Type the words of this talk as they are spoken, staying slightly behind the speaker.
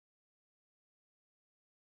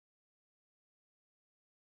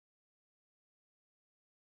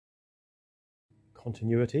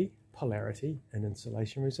continuity, polarity, and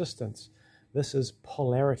insulation resistance. This is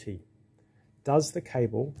polarity. Does the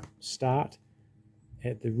cable start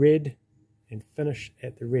at the red and finish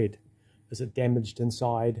at the red? Is it damaged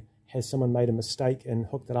inside? Has someone made a mistake and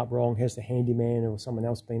hooked it up wrong? Has the handyman or someone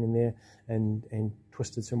else been in there and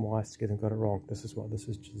twisted some wires together and got it wrong? This is what this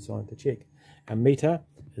is designed to check. Our meter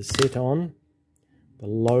is set on the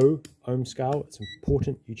low ohm scale. It's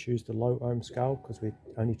important you choose the low ohm scale because we're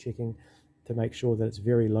only checking to make sure that it's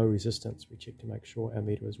very low resistance. We check to make sure our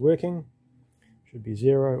meter is working. Should be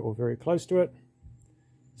 0 or very close to it.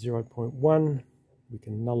 0.1, we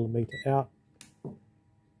can null the meter out.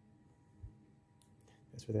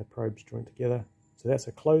 That's with our probes joined together. So that's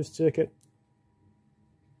a closed circuit.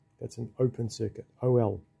 That's an open circuit.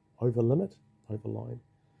 OL, over limit, over line.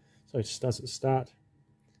 So does it start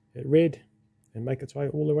at red and make its way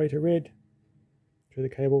all the way to red through the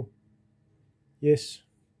cable? Yes.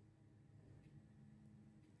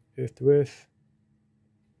 Earth to earth.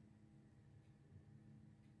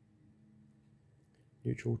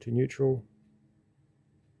 Neutral to neutral.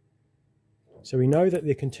 So we know that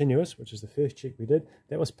they're continuous, which is the first check we did.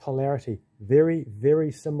 That was polarity. Very,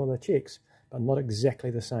 very similar checks, but not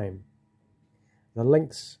exactly the same. The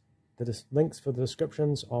links for the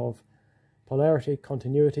descriptions of polarity,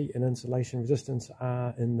 continuity, and insulation resistance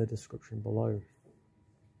are in the description below.